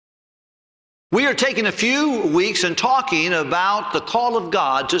We are taking a few weeks and talking about the call of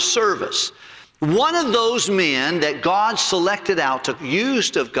God to service. One of those men that God selected out to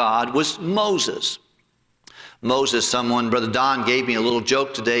use of God was Moses. Moses, Brother Don gave me a little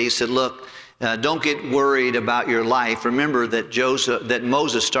joke today. He said, look, don't get worried about your life. Remember that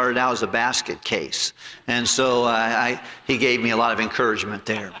Moses started out as a basket case. And so he gave me a lot of encouragement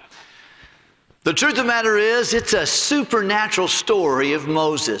there. The truth of the matter is, it's a supernatural story of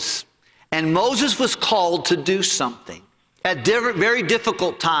Moses. And Moses was called to do something at very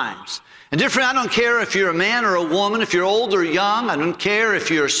difficult times. And I don't care if you're a man or a woman, if you're old or young. I don't care if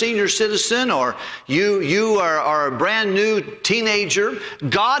you're a senior citizen or you are a brand new teenager.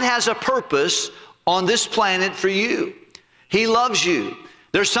 God has a purpose on this planet for you. He loves you.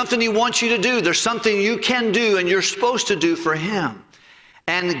 There's something He wants you to do. There's something you can do and you're supposed to do for Him.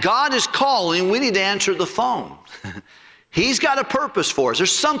 And God is calling. We need to answer the phone. He's got a purpose for us.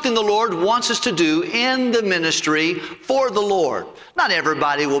 There's something the Lord wants us to do in the ministry for the Lord. Not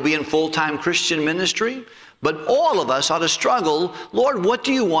everybody will be in full-time Christian ministry, but all of us ought to struggle. Lord, what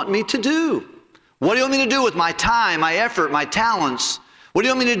do you want me to do? What do you want me to do with my time, my effort, my talents? What do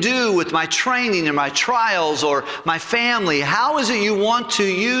you want me to do with my training and my trials or my family? How is it you want to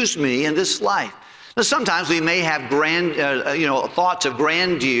use me in this life? Now, sometimes we may have thoughts of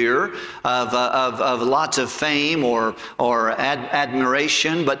grandeur, of lots of fame or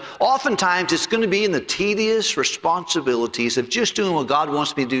admiration, but oftentimes it's going to be in the tedious responsibilities of just doing what God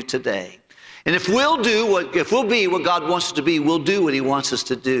wants me to do today. And if we'll be what God wants us to be, we'll do what He wants us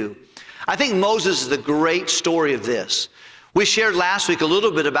to do. I think Moses is the great story of this. We shared last week a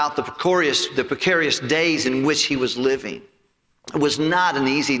little bit about the precarious days in which he was living. It was not an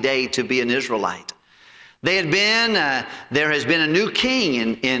easy day to be an Israelite. There has been a new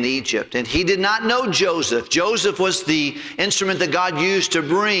king in Egypt, and he did not know Joseph. Joseph was the instrument that God used to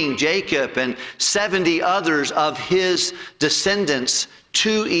bring Jacob and 70 others of his descendants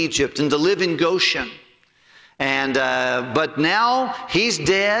to Egypt and to live in Goshen. But now he's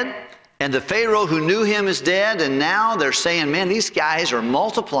dead, and the Pharaoh who knew him is dead, and now they're saying, man, these guys are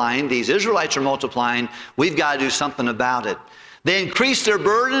multiplying, these Israelites are multiplying, we've got to do something about it. They increased their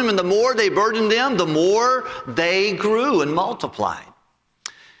burden, and the more they burdened them, the more they grew and multiplied.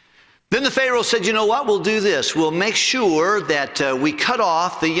 Then the Pharaoh said, you know what, we'll do this. We'll make sure that we cut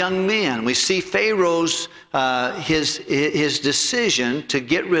off the young men. We see Pharaoh's, his decision to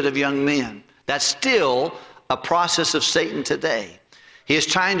get rid of young men. That's still a process of Satan today. He is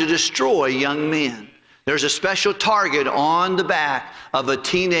trying to destroy young men. There's a special target on the back of a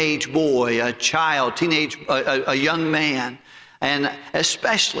teenage boy, a child, a young man. And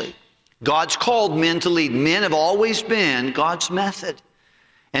especially, God's called men to lead. Men have always been God's method.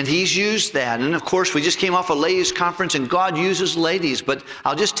 And He's used that. And of course, we just came off a ladies' conference, and God uses ladies. But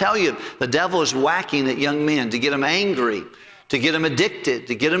I'll just tell you, the devil is whacking at young men to get them angry, to get them addicted,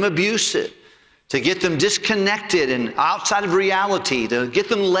 to get them abusive, to get them disconnected and outside of reality, to get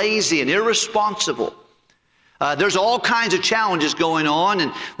them lazy and irresponsible. There's all kinds of challenges going on,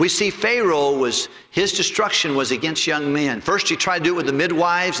 and we see Pharaoh his destruction was against young men. First he tried to do it with the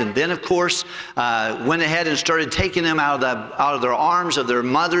midwives, and then of course went ahead and started taking them out of their arms of their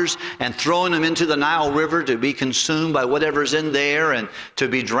mothers and throwing them into the Nile River to be consumed by whatever's in there and to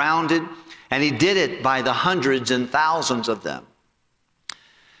be drowned. And he did it by the hundreds and thousands of them.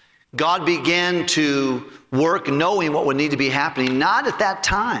 God began to work knowing what would need to be happening, not at that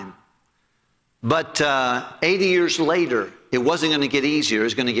time. But 80 years later, it wasn't going to get easier. It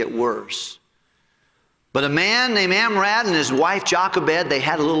was going to get worse. But a man named Amrad and his wife Jochebed, they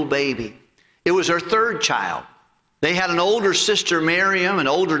had a little baby. It was her third child. They had an older sister, Miriam, an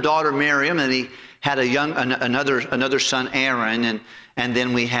older daughter, Miriam, and he had another son, Aaron, and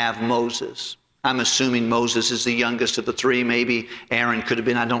then we have Moses. I'm assuming Moses is the youngest of the three. Maybe Aaron could have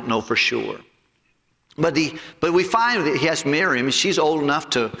been. I don't know for sure. But we find that he has Miriam, and she's old enough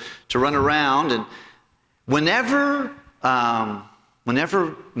to run around. And whenever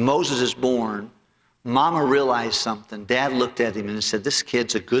Moses is born, Mama realized something. Dad looked at him and said, this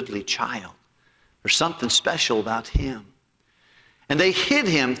kid's a goodly child. There's something special about him. And they hid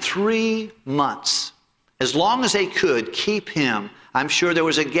him 3 months. As long as they could keep him. I'm sure there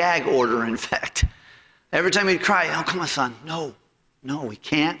was a gag order, in fact. Every time he'd cry, oh, come on, son, no, we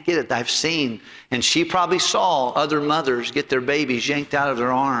can't get it. I've seen. And she probably saw other mothers get their babies yanked out of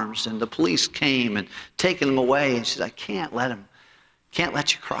their arms, and the police came and taken them away. And she said, I can't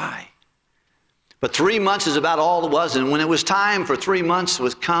let you cry. But 3 months is about all it was. And when it was time for 3 months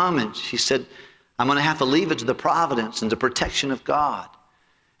was come, and she said, I'm going to have to leave it to the providence and the protection of God.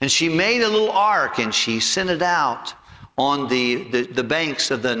 And she made a little ark, and she sent it out on the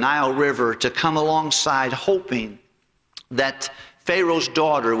banks of the Nile River to come alongside, hoping that Pharaoh's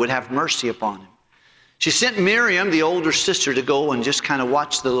daughter would have mercy upon him. She sent Miriam, the older sister, to go and just kind of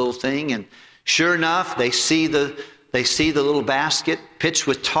watch the little thing. And sure enough, they see the little basket pitched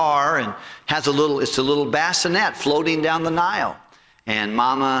with tar and it's a little bassinet floating down the Nile. And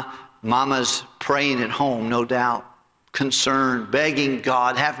Mama's praying at home, no doubt, concerned, begging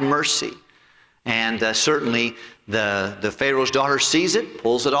God, have mercy. And certainly the Pharaoh's daughter sees it,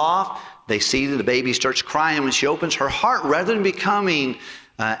 pulls it off. They see that the baby starts crying. When she opens her heart, rather than becoming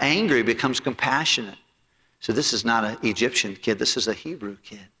angry, becomes compassionate. So this is not an Egyptian kid. This is a Hebrew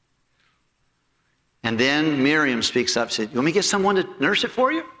kid. And then Miriam speaks up and said, you want me to get someone to nurse it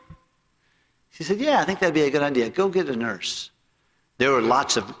for you? She said, yeah, I think that'd be a good idea. Go get a nurse. There were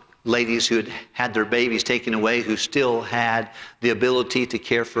lots of ladies who had had their babies taken away who still had the ability to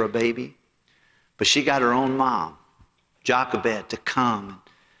care for a baby. But she got her own mom, Jochebed, to come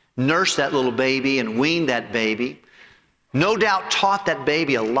and nurse that little baby and wean that baby. No doubt taught that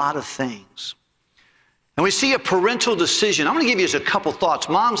baby a lot of things. And we see a parental decision. I'm going to give you a couple thoughts.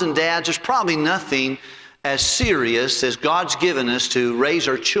 Moms and dads, there's probably nothing as serious as God's given us to raise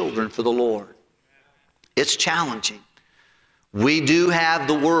our children for the Lord. It's challenging. We do have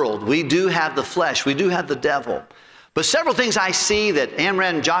the world. We do have the flesh. We do have the devil. But several things I see that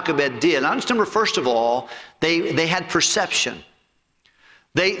Amram and Jochebed did. I just remember, first of all, they had perception.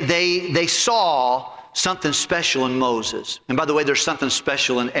 They saw something special in Moses. And by the way, there's something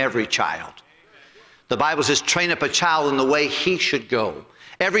special in every child. The Bible says, train up a child in the way he should go.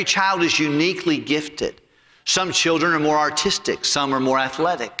 Every child is uniquely gifted. Some children are more artistic. Some are more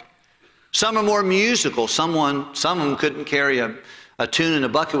athletic. Some are more musical. Some of them couldn't carry a tune in a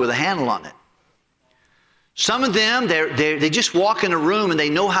bucket with a handle on it. Some of them, they just walk in a room and they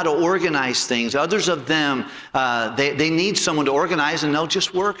know how to organize things. Others of them, they need someone to organize, and they'll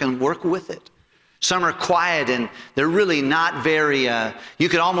just work with it. Some are quiet and they're really not very, you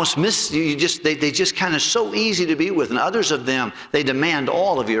could almost miss, they just kind of so easy to be with. And others of them, they demand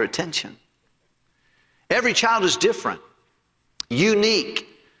all of your attention. Every child is different, unique.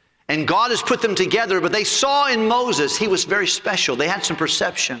 And God has put them together, but they saw in Moses, he was very special. They had some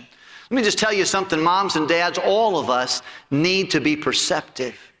perception. Let me just tell you something, moms and dads, all of us need to be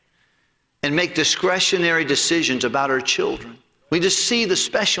perceptive and make discretionary decisions about our children. We just see the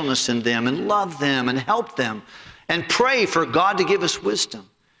specialness in them and love them and help them and pray for God to give us wisdom.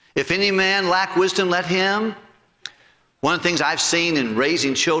 If any man lack wisdom, let him. One of the things I've seen in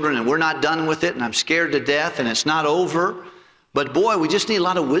raising children, and we're not done with it, and I'm scared to death, and it's not over, but boy, we just need a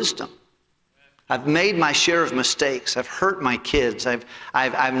lot of wisdom. I've made my share of mistakes. I've hurt my kids.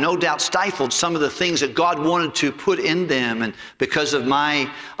 I've no doubt stifled some of the things that God wanted to put in them, and because of my,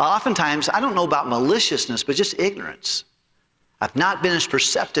 oftentimes, I don't know about maliciousness, but just ignorance. I've not been as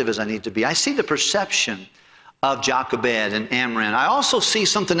perceptive as I need to be. I see the perception of Jochebed and Amram. I also see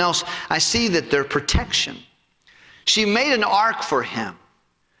something else. I see that their protection. She made an ark for him,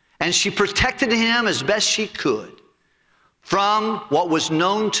 and she protected him as best she could from what was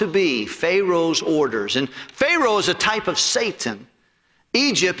known to be Pharaoh's orders. And Pharaoh is a type of Satan.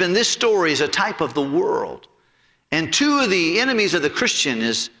 Egypt in this story is a type of the world. And two of the enemies of the Christian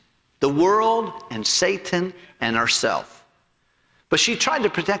is the world and Satan and ourselves. But she tried to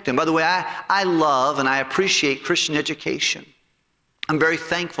protect him. By the way, I love and I appreciate Christian education. I'm very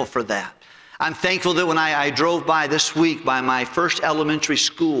thankful for that. I'm thankful that when I drove by this week by my first elementary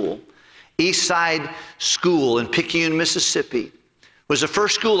school, Eastside School in Picayune, Mississippi, was the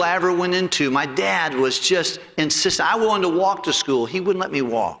first school I ever went into. My dad was just insistent. I wanted to walk to school. He wouldn't let me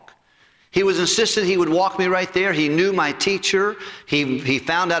walk. He was insistent he would walk me right there. He knew my teacher. He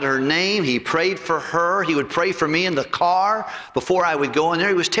found out her name. He prayed for her. He would pray for me in the car before I would go in there.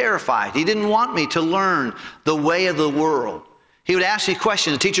 He was terrified. He didn't want me to learn the way of the world. He would ask me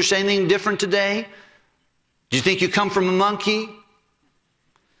questions. The teacher say anything different today? Do you think you come from a monkey?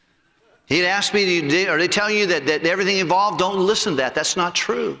 He'd ask me, are they telling you that everything involved? Don't listen to that. That's not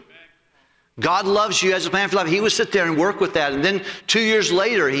true. God loves you as a plan for life. He would sit there and work with that. And then 2 years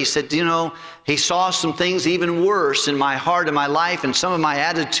later, he said, you know, he saw some things even worse in my heart and my life, and some of my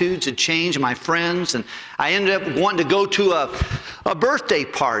attitudes had changed, my friends. And I ended up wanting to go to a birthday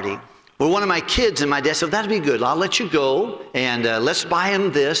party with one of my kids, and my dad said, that'd be good. I'll let you go, and let's buy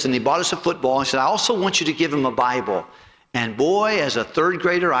him this. And he bought us a football. And he said, I also want you to give him a Bible. And boy, as a third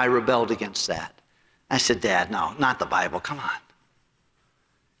grader, I rebelled against that. I said, Dad, no, not the Bible. Come on.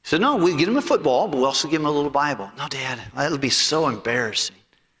 He said, no, we get him a football, but we'll also give him a little Bible. No, Dad, that'll be so embarrassing.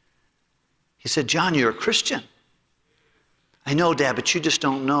 He said, John, you're a Christian. I know, Dad, but you just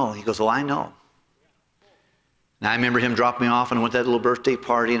don't know. He goes, oh, I know. And I remember him dropping me off, and I went to that little birthday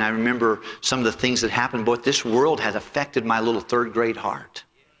party, and I remember some of the things that happened. Boy, this world had affected my little third-grade heart.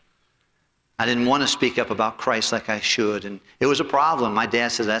 I didn't want to speak up about Christ like I should, and it was a problem. My dad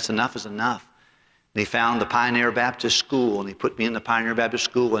said, that's enough is enough. And he found the Pioneer Baptist School, and he put me in the Pioneer Baptist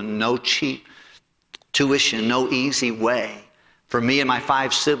School, and no cheap tuition, no easy way for me and my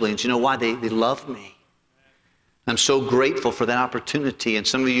 5 siblings. You know why? They loved me. I'm so grateful for that opportunity. And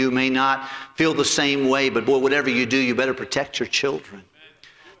some of you may not feel the same way, but boy, whatever you do, you better protect your children.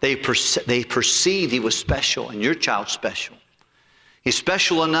 They perceived he was special, and your child's special. He's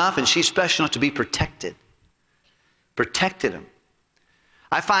special enough, and she's special enough to be protected. Protected him.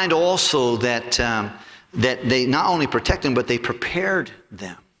 I find also that they not only protected him, but they prepared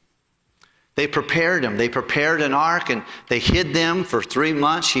them. They prepared them. They prepared an ark, and they hid them for 3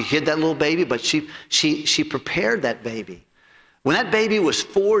 months. She hid that little baby, but she prepared that baby. When that baby was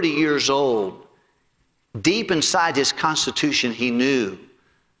 40 years old, deep inside his constitution, he knew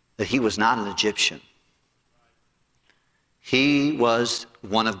that he was not an Egyptian. He was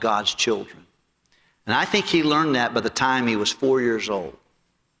one of God's children. And I think he learned that by the time he was 4 years old.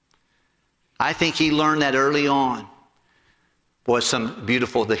 I think he learned that early on. Boy,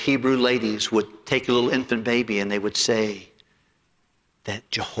 the Hebrew ladies would take a little infant baby and they would say that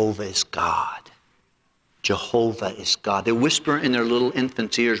Jehovah is God. Jehovah is God. They whisper in their little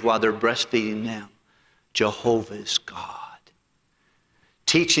infant's ears while they're breastfeeding them, Jehovah is God.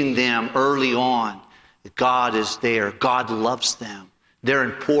 Teaching them early on that God is there. God loves them. They're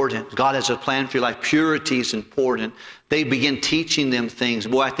important. God has a plan for your life. Purity is important. They begin teaching them things.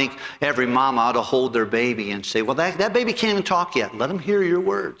 Boy, I think every mom ought to hold their baby and say, well, that baby can't even talk yet. Let them hear your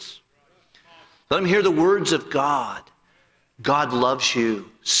words. Let them hear the words of God. God loves you.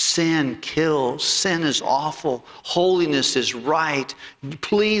 Sin kills. Sin is awful. Holiness is right.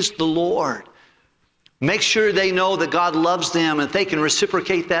 Please the Lord. Make sure they know that God loves them and they can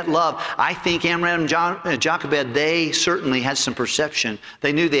reciprocate that love. I think Amram and Jochebed, they certainly had some perception.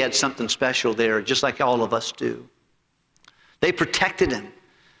 They knew they had something special there, just like all of us do. They protected him.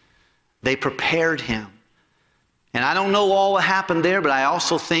 They prepared him. And I don't know all what happened there, but I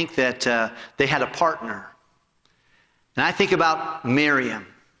also think that they had a partner. And I think about Miriam.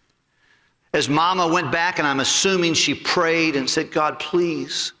 As Mama went back, and I'm assuming she prayed and said, God,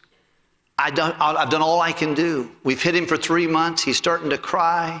 please, I've done all I can do. We've hid him for 3 months. He's starting to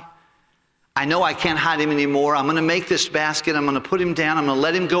cry. I know I can't hide him anymore. I'm going to make this basket. I'm going to put him down. I'm going to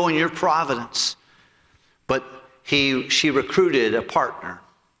let him go in your providence. But she recruited a partner.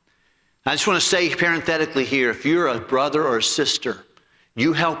 I just want to say parenthetically here, if you're a brother or a sister,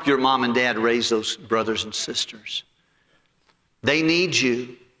 you help your mom and dad raise those brothers and sisters. They need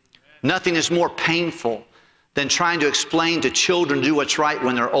you. Nothing is more painful than trying to explain to children to do what's right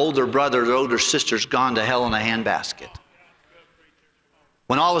when their older brother or older sister's gone to hell in a handbasket.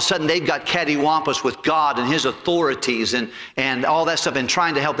 When all of a sudden they've got cattywampus with God and his authorities and all that stuff and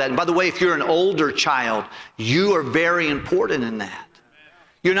trying to help that. And by the way, if you're an older child, you are very important in that.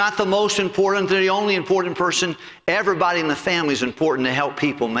 You're not the most important, the only important person. Everybody in the family is important to help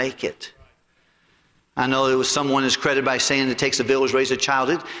people make it. I know there was someone who's credited by saying it takes a village to raise a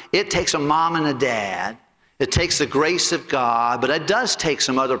child. It takes a mom and a dad. It takes the grace of God, but it does take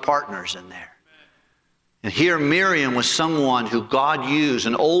some other partners in there. And here Miriam was someone who God used,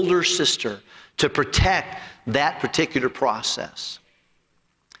 an older sister, to protect that particular process.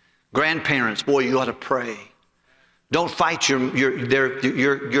 Grandparents, boy, you ought to pray. Don't fight your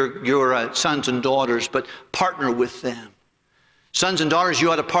sons and daughters, but partner with them. Sons and daughters,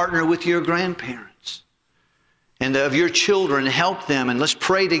 you ought to partner with your grandparents and of your children, help them, and let's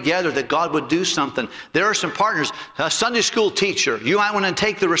pray together that God would do something. There are some partners. A Sunday school teacher, you might want to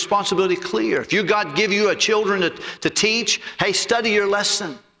take the responsibility clear. If God give you a children to teach, hey, study your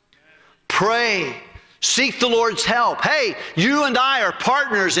lesson. Pray. Seek the Lord's help. Hey, you and I are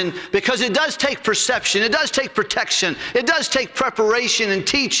partners, and because it does take perception, it does take protection, it does take preparation and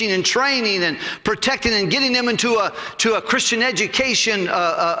teaching and training and protecting and getting them into a Christian education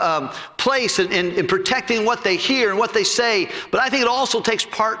place and protecting what they hear and what they say. But I think it also takes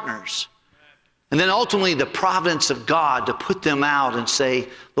partners. And then ultimately the providence of God to put them out and say,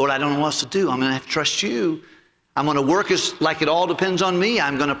 Lord, I don't know what else to do. I'm going to have to trust you. I'm going to work like it all depends on me.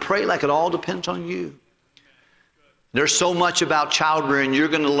 I'm going to pray like it all depends on you. There's so much about child rearing you're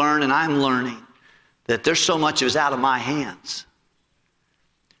going to learn, and I'm learning, that there's so much is out of my hands.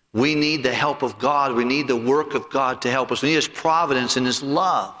 We need the help of God. We need the work of God to help us. We need his providence and his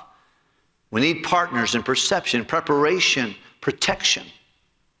love. We need partners in perception, preparation, protection.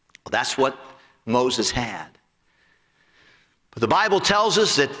 Well, that's what Moses had. But the Bible tells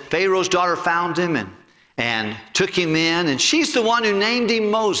us that Pharaoh's daughter found him, and took him in. And she's the one who named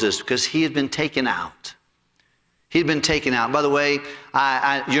him Moses because he had been taken out. He'd been taken out. By the way,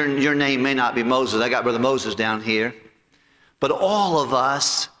 your name may not be Moses. I got Brother Moses down here. But all of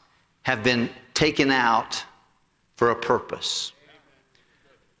us have been taken out for a purpose.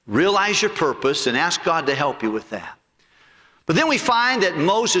 Realize your purpose and ask God to help you with that. But then we find that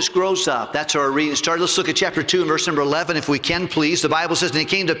Moses grows up. That's our reading start. Let's look at chapter 2 and verse number 11, if we can, please. The Bible says, "And it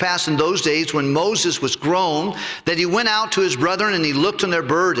came to pass in those days when Moses was grown, that he went out to his brethren, and he looked on their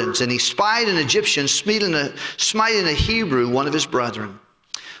burdens, and he spied an Egyptian smiting a Hebrew, one of his brethren."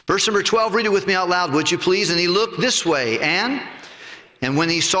 Verse number 12, read it with me out loud, would you please? "And he looked this way, and when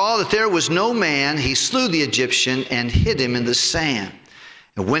he saw that there was no man, he slew the Egyptian and hid him in the sand.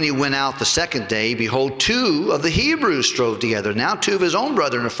 And when he went out the second day, behold, 2 of the Hebrews strove together. Now 2 of his own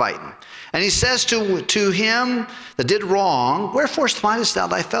brethren are fighting. And he says to him that did wrong, Wherefore smitest thou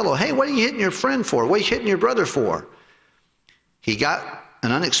thy fellow? Hey, what are you hitting your friend for? What are you hitting your brother for? He got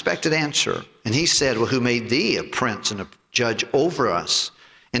an unexpected answer. And he said, Well, who made thee a prince and a judge over us?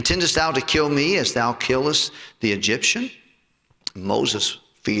 Intendest thou to kill me as thou killest the Egyptian? Moses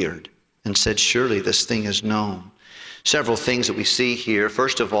feared and said, Surely this thing is known. Several things that we see here.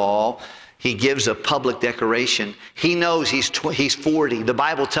 First of all, he gives a public declaration. He knows he's 40. The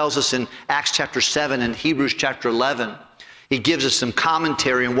Bible tells us in Acts chapter 7 and Hebrews chapter 11, he gives us some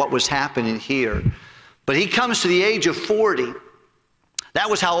commentary on what was happening here. But he comes to the age of 40. That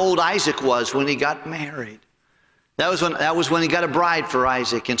was how old Isaac was when he got married. That was when he got a bride for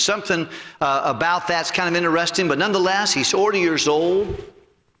Isaac. And something about that's kind of interesting. But nonetheless, he's 40 years old.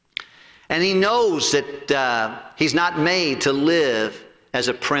 And he knows that he's not made to live as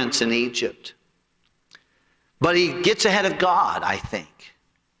a prince in Egypt. But he gets ahead of God, I think.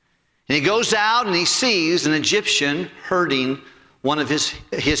 And he goes out and he sees an Egyptian hurting one of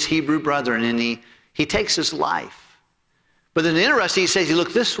his Hebrew brethren, and he takes his life. But then interesting, he says he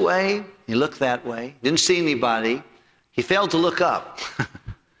looked this way, he looked that way, didn't see anybody. He failed to look up.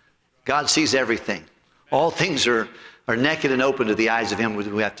 God sees everything. All things are naked and open to the eyes of him. What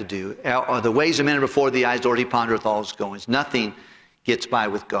do we have to do? The ways of men are before the eyes, Lord, he pondereth all his goings. Nothing gets by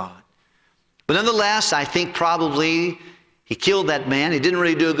with God. But nonetheless, I think probably he killed that man. He didn't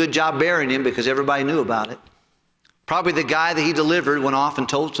really do a good job burying him because everybody knew about it. Probably the guy that he delivered went off and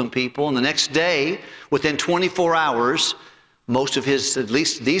told some people. And the next day, within 24 hours, most of his, at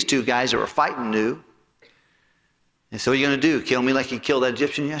least these 2 guys that were fighting knew. And so what are you going to do? Kill me like you killed that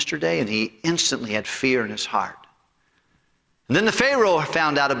Egyptian yesterday? And he instantly had fear in his heart. And then the Pharaoh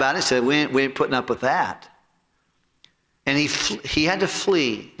found out about it and said, we ain't putting up with that. And he had to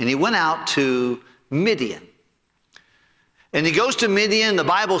flee. And he went out to Midian. And he goes to Midian. The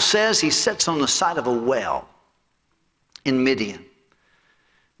Bible says he sits on the side of a well in Midian.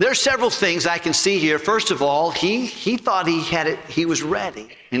 There are several things I can see here. First of all, he thought he had it, he was ready,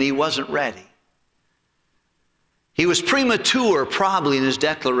 and he wasn't ready. He was premature probably in his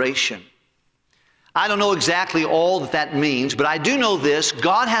declaration. I don't know exactly all that means, but I do know this: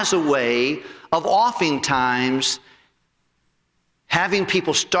 God has a way of oftentimes having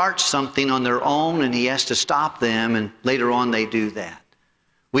people start something on their own, and he has to stop them, and later on they do that.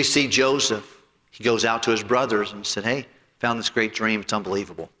 We see Joseph. He goes out to his brothers and said, Hey, found this great dream. It's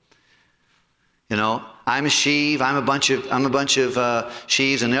unbelievable. You know, I'm a sheave. I'm a bunch of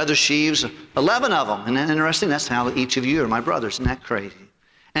sheaves, and the other sheaves, 11 of them. Isn't that interesting? That's how each of you are my brothers. Isn't that crazy?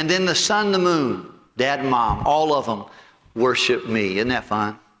 And then the sun, the moon, Dad and Mom, all of them worship me. Isn't that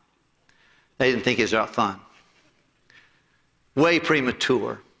fun? They didn't think it was that fun. Way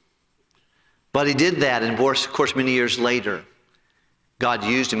premature. But he did that, and of course, many years later, God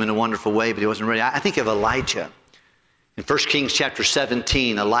used him in a wonderful way, but he wasn't ready. I think of Elijah. In 1 Kings chapter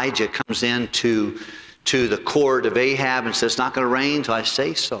 17, Elijah comes into the court of Ahab and says, It's not going to rain until I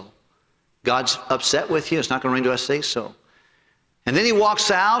say so. God's upset with you. It's not going to rain until I say so. And then he walks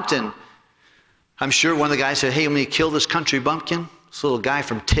out, and I'm sure one of the guys said, Hey, I'm going to kill this country bumpkin, this little guy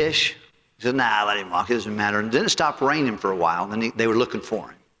from Tish. He said, Nah, let him walk. It doesn't matter. And then it stopped raining for a while, and then they were looking for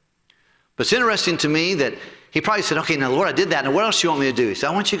him. But it's interesting to me that he probably said, Okay, now, Lord, I did that. Now, what else do you want me to do? He said,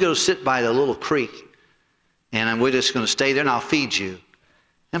 I want you to go sit by the little creek, and we're just going to stay there, and I'll feed you.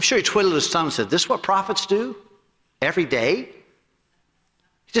 And I'm sure he twiddled his thumb and said, This is what prophets do every day?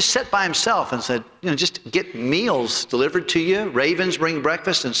 He just sat by himself and said, just get meals delivered to you. Ravens bring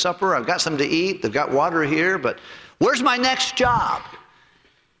breakfast and supper. I've got something to eat. They've got water here, but where's my next job?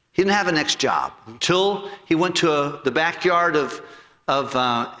 He didn't have a next job until he went to the backyard to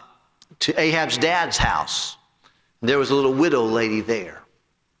Ahab's dad's house. There was a little widow lady there,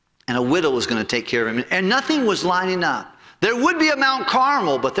 and a widow was going to take care of him, and nothing was lining up. There would be a Mount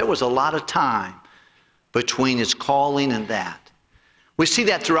Carmel, but there was a lot of time between his calling and that. We see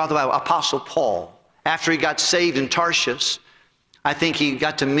that throughout the Bible. Apostle Paul, after he got saved in Tarshish, I think he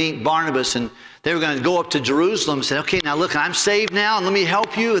got to meet Barnabas, and they were going to go up to Jerusalem and said, okay, now look, I'm saved now, and let me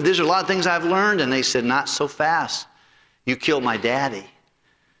help you. There's a lot of things I've learned. And they said, not so fast. You killed my daddy.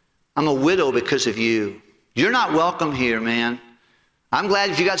 I'm a widow because of you. You're not welcome here, man. I'm glad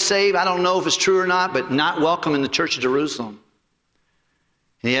if you got saved. I don't know if it's true or not, but not welcome in the church of Jerusalem.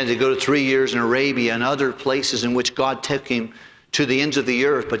 And he had to go to 3 years in Arabia and other places in which God took him to the ends of the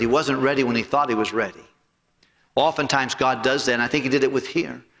earth, but he wasn't ready when he thought he was ready. Oftentimes God does that, and I think he did it with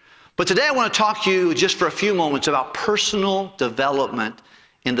here. But today I want to talk to you just for a few moments about personal development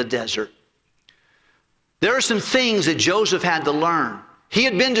in the desert. There are some things that Joseph had to learn. He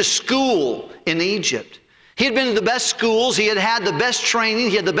had been to school in Egypt. He had been to the best schools. He had had the best training.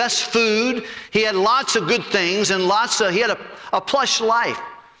 He had the best food. He had lots of good things, and he had a plush life.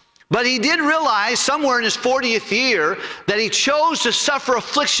 But he did realize somewhere in his 40th year that he chose to suffer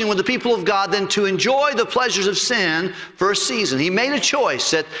affliction with the people of God than to enjoy the pleasures of sin for a season. He made a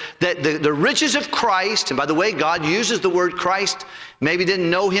choice that the riches of Christ, and by the way, God uses the word Christ, maybe didn't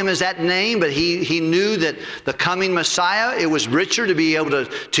know him as that name, but he knew that the coming Messiah, it was richer to be able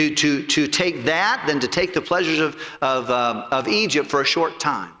to take that than to take the pleasures of Egypt for a short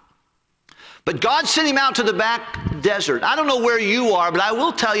time. But God sent him out to the back desert. I don't know where you are, but I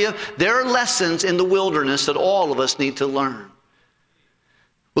will tell you there are lessons in the wilderness that all of us need to learn.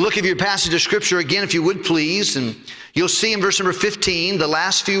 Well, look at your passage of Scripture again, if you would please, and you'll see in verse number 15 the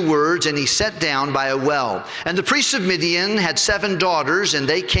last few words, and he sat down by a well. And the priests of Midian had 7 daughters, and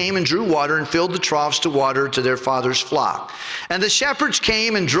they came and drew water and filled the troughs to water to their father's flock. And the shepherds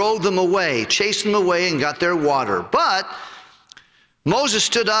came and drove them away, chased them away, and got their water. But Moses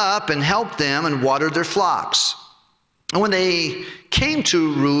stood up and helped them and watered their flocks. And when they came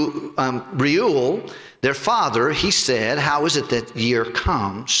to Reuel, their father, he said, how is it that ye are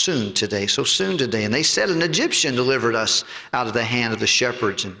come soon today, so soon today? And they said, an Egyptian delivered us out of the hand of the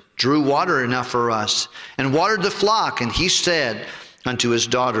shepherds and drew water enough for us and watered the flock. And he said unto his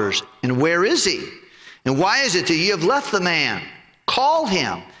daughters, and where is he? And why is it that ye have left the man? Call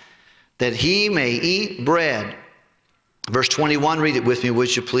him, that he may eat bread. Verse 21, read it with me,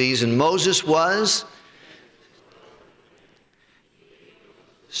 would you please? And Moses was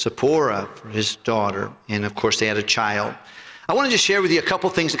Zipporah, his daughter, and of course they had a child. I want to just share with you a couple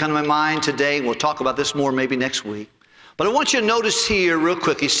things that come to my mind today, and we'll talk about this more maybe next week. But I want you to notice here real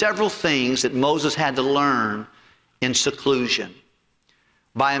quickly several things that Moses had to learn in seclusion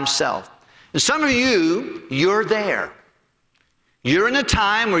by himself. And some of you, you're there. You're in a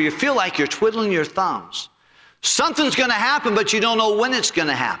time where you feel like you're twiddling your thumbs. Something's going to happen, but you don't know when it's going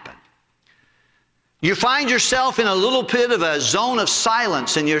to happen. You find yourself in a little bit of a zone of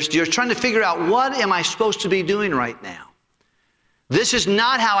silence, and you're trying to figure out, what am I supposed to be doing right now? This is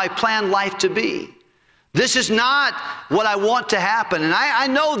not how I planned life to be. This is not what I want to happen. And I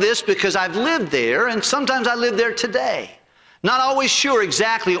know this because I've lived there, and sometimes I live there today. Not always sure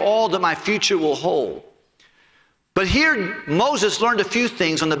exactly all that my future will hold. But here, Moses learned a few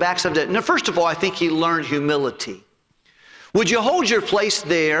things on the backside of that. Now, first of all, I think he learned humility. Would you hold your place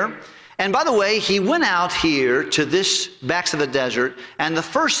there? And by the way, he went out here to this backside of the desert, and the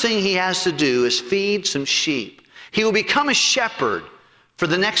first thing he has to do is feed some sheep. He will become a shepherd for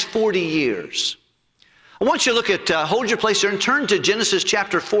the next 40 years. I want you to look at, hold your place there and turn to Genesis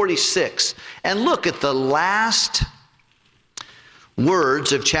chapter 46 and look at the last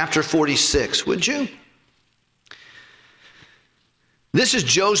words of chapter 46, would you? This is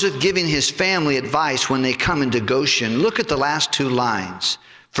Joseph giving his family advice when they come into Goshen. Look at the last 2 lines.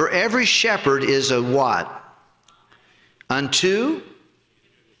 For every shepherd is a what? Unto?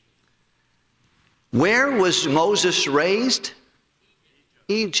 Where was Moses raised?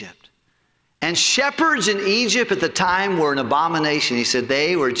 Egypt. And shepherds in Egypt at the time were an abomination. He said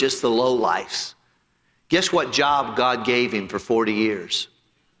they were just the lowlifes. Guess what job God gave him for 40 years?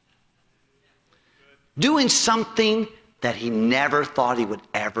 Doing something that he never thought he would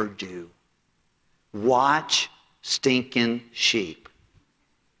ever do. Watch stinking sheep.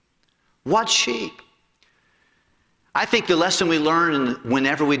 Watch sheep. I think the lesson we learn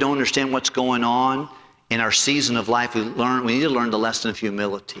whenever we don't understand what's going on in our season of life, we need to learn the lesson of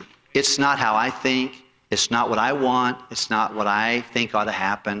humility. It's not how I think. It's not what I want. It's not what I think ought to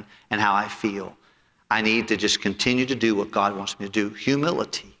happen and how I feel. I need to just continue to do what God wants me to do.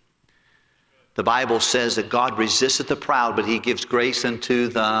 Humility. The Bible says that God resisteth the proud, but he gives grace unto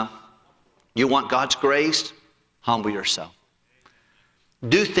the... You want God's grace? Humble yourself.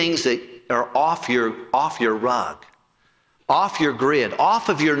 Do things that are off your rug, off your grid, off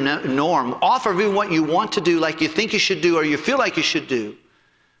of your norm, off of even what you want to do, like you think you should do or you feel like you should do.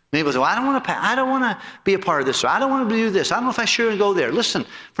 Many people say, well, I don't want to be a part of this, or I don't want to do this. I don't know if I should go there. Listen,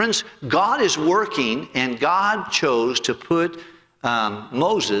 friends, God is working, and God chose to put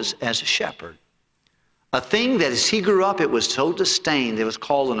Moses as a shepherd. A thing that as he grew up, it was so disdained, it was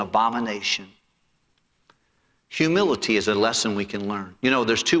called an abomination. Humility is a lesson we can learn. You know,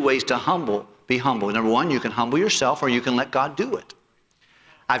 there's two ways to be humble. Number one, you can humble yourself, or you can let God do it.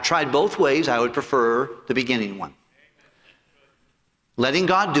 I've tried both ways. I would prefer the beginning one. Letting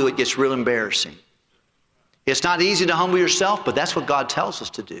God do it gets real embarrassing. It's not easy to humble yourself, but that's what God tells us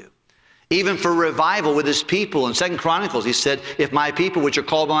to do. Even for revival with his people in 2 Chronicles, he said, if my people which are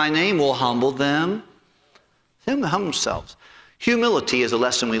called by my name will humble themselves. Humility is a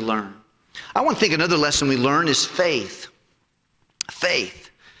lesson we learn. I want to think another lesson we learn is faith.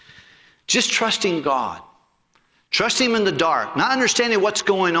 Faith. Just trusting God. Trusting him in the dark, not understanding what's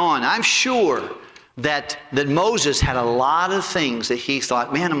going on. I'm sure that Moses had a lot of things that he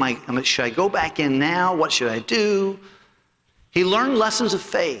thought, man, should I go back in now? What should I do? He learned lessons of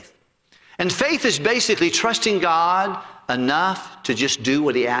faith. And faith is basically trusting God enough to just do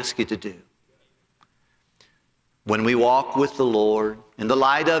what he asks you to do. When we walk with the Lord in the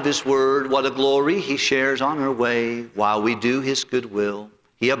light of his word, what a glory he shares on our way while we do his good will.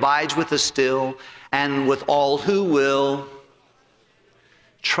 He abides with us still and with all who will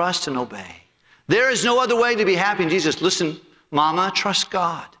trust and obey. There is no other way to be happy in Jesus. Listen, mama, trust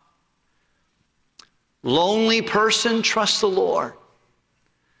God. Lonely person, trust the Lord.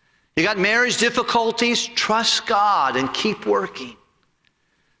 You got marriage difficulties, trust God and keep working.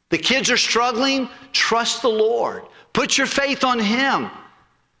 The kids are struggling, trust the Lord. Put your faith on him.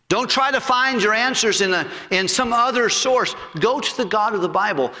 Don't try to find your answers in some other source. Go to the God of the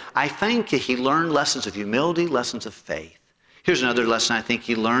Bible. I think he learned lessons of humility, lessons of faith. Here's another lesson I think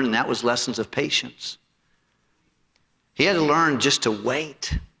he learned, and that was lessons of patience. He had to learn just to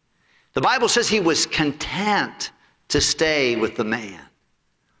wait. The Bible says he was content to stay with the man.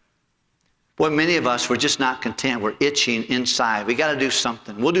 Boy, many of us, we're just not content. We're itching inside. We got to do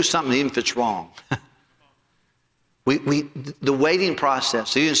something. We'll do something even if it's wrong. The waiting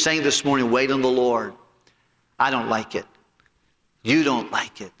process. So you sang this morning, wait on the Lord. I don't like it. You don't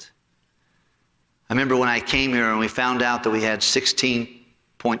like it. I remember when I came here and we found out that we had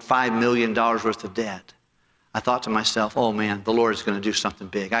 $16.5 million worth of debt. I thought to myself, oh man, the Lord is going to do something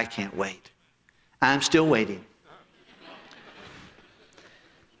big. I can't wait. I'm still waiting.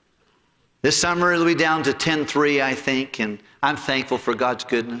 This summer it'll be down to 10.3, I think, and I'm thankful for God's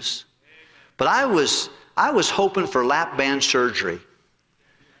goodness. But I was hoping for lap band surgery.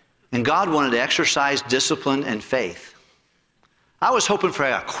 And God wanted to exercise discipline and faith. I was hoping for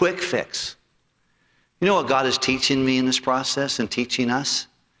a quick fix. You know what God is teaching me in this process and teaching us?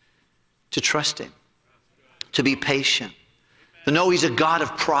 To trust him. To be patient. To know he's a God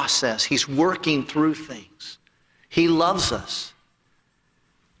of process. He's working through things. He loves us.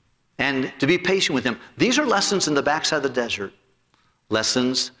 And to be patient with him. These are lessons in the backside of the desert.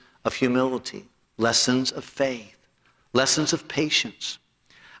 Lessons of humility. Lessons of faith. Lessons of patience.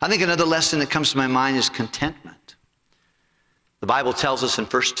 I think another lesson that comes to my mind is contentment. The Bible tells us in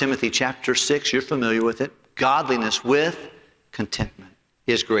 1 Timothy chapter 6, you're familiar with it, godliness with contentment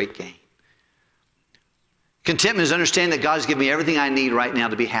is great gain. Contentment is understanding that God has given me everything I need right now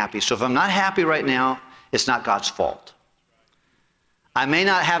to be happy. So if I'm not happy right now, it's not God's fault. I may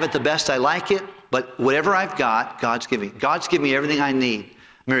not have it the best I like it, but whatever I've got, God's giving. God's given me everything I need.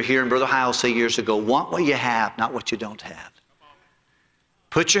 I remember hearing Brother Hyle say years ago, want what you have, not what you don't have.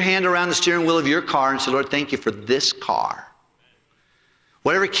 Put your hand around the steering wheel of your car and say, Lord, thank you for this car.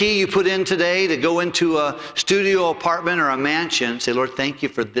 Whatever key you put in today to go into a studio apartment or a mansion, say, Lord, thank you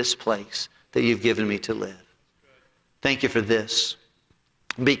for this place that you've given me to live. Thank you for this.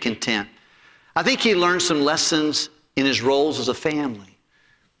 Be content. I think he learned some lessons in his roles as a family.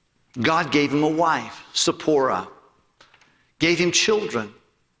 God gave him a wife, Zipporah. Gave him children.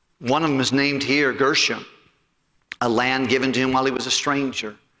 One of them is named here, Gershom. A land given to him while he was a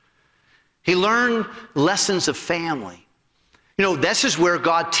stranger. He learned lessons of family. You know, this is where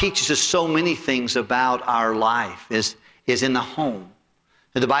God teaches us so many things about our life, is in the home.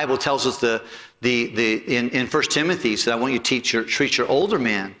 And the Bible tells us in 1 Timothy, that I want you to treat your older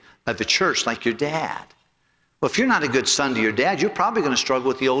men of the church like your dad. Well, if you're not a good son to your dad, you're probably going to struggle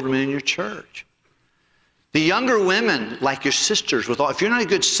with the older men in your church. The younger women, like your sisters, if you're not a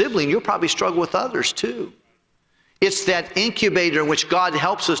good sibling, you'll probably struggle with others too. It's that incubator in which God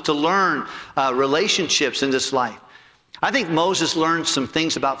helps us to learn relationships in this life. I think Moses learned some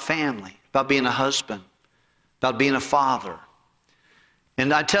things about family, about being a husband, about being a father.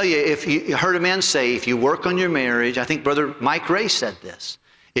 And I tell you, if you heard a man say, if you work on your marriage, I think Brother Mike Ray said this,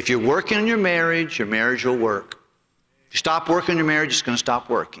 if you're working on your marriage will work. If you stop working on your marriage, it's going to stop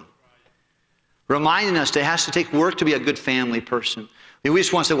working. Reminding us that it has to take work to be a good family person. We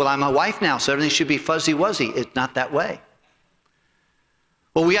just want to say, well, I'm a wife now, so everything should be fuzzy-wuzzy. It's not that way.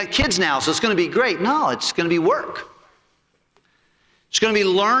 Well, we got kids now, so it's going to be great. No, it's going to be work. It's going to be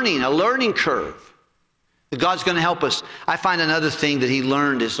learning, a learning curve. God's going to help us. I find another thing that he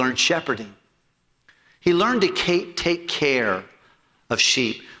learned is shepherding. He learned to take care of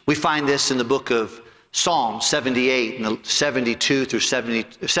sheep. We find this in the book of Psalm 78, and 72 through 70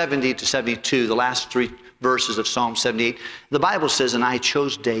 to 72, the last 3 verses of Psalm 78. The Bible says, and I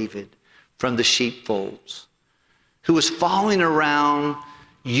chose David from the sheepfolds, who was following around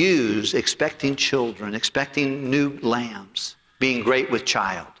ewes, expecting children, expecting new lambs, being great with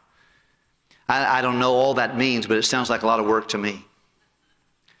child. I don't know all that means, but it sounds like a lot of work to me.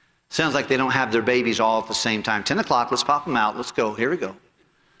 Sounds like they don't have their babies all at the same time. 10 o'clock, let's pop them out. Let's go. Here we go.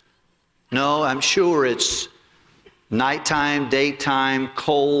 No, I'm sure it's nighttime, daytime,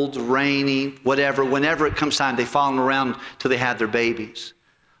 cold, rainy, whatever. Whenever it comes time, they follow them around till they have their babies.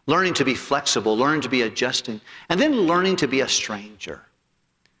 Learning to be flexible, learning to be adjusting, and then learning to be a stranger.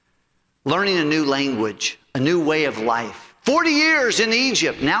 Learning a new language, a new way of life. 40 years in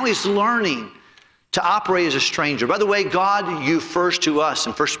Egypt. Now he's learning to operate as a stranger. By the way, God refers to us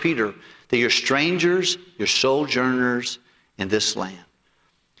in 1 Peter that you're strangers, you're sojourners in this land.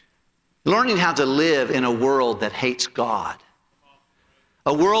 Learning how to live in a world that hates God.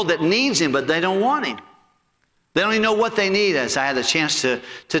 A world that needs him, but they don't want him. They don't even know what they need. As I had a chance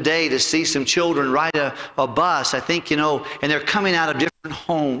today to see some children ride a bus, I think, and they're coming out of different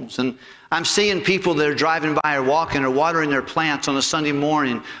homes. And I'm seeing people that are driving by or walking or watering their plants on a Sunday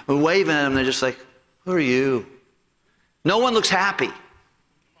morning and waving at them. They're just like, who are you? No one looks happy.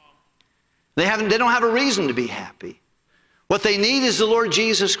 They don't have a reason to be happy. What they need is the Lord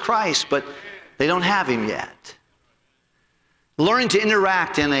Jesus Christ, but they don't have him yet. Learning to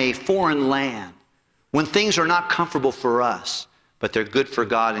interact in a foreign land when things are not comfortable for us, but they're good for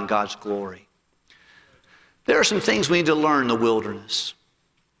God and God's glory. There are some things we need to learn in the wilderness.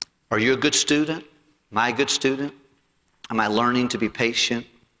 Are you a good student? Am I a good student? Am I learning to be patient?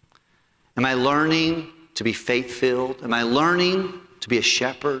 Am I learning to be faith-filled? Am I learning to be a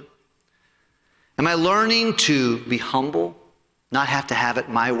shepherd? Am I learning to be humble, not have to have it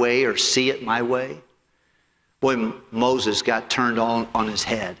my way or see it my way? Boy, Moses got turned on his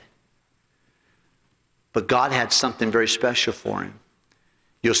head. But God had something very special for him.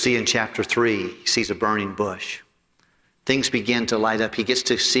 You'll see in chapter 3, he sees a burning bush. Things begin to light up. He gets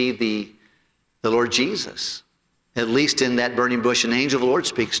to see the Lord Jesus. At least in that burning bush, an angel of the Lord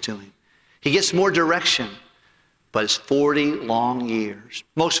speaks to him. He gets more direction, but it's 40 long years.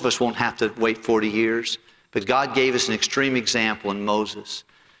 Most of us won't have to wait 40 years, but God gave us an extreme example in Moses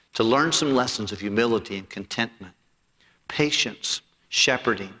to learn some lessons of humility and contentment, patience,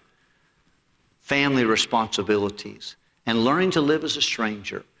 shepherding, family responsibilities, and learning to live as a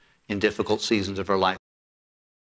stranger in difficult seasons of our life.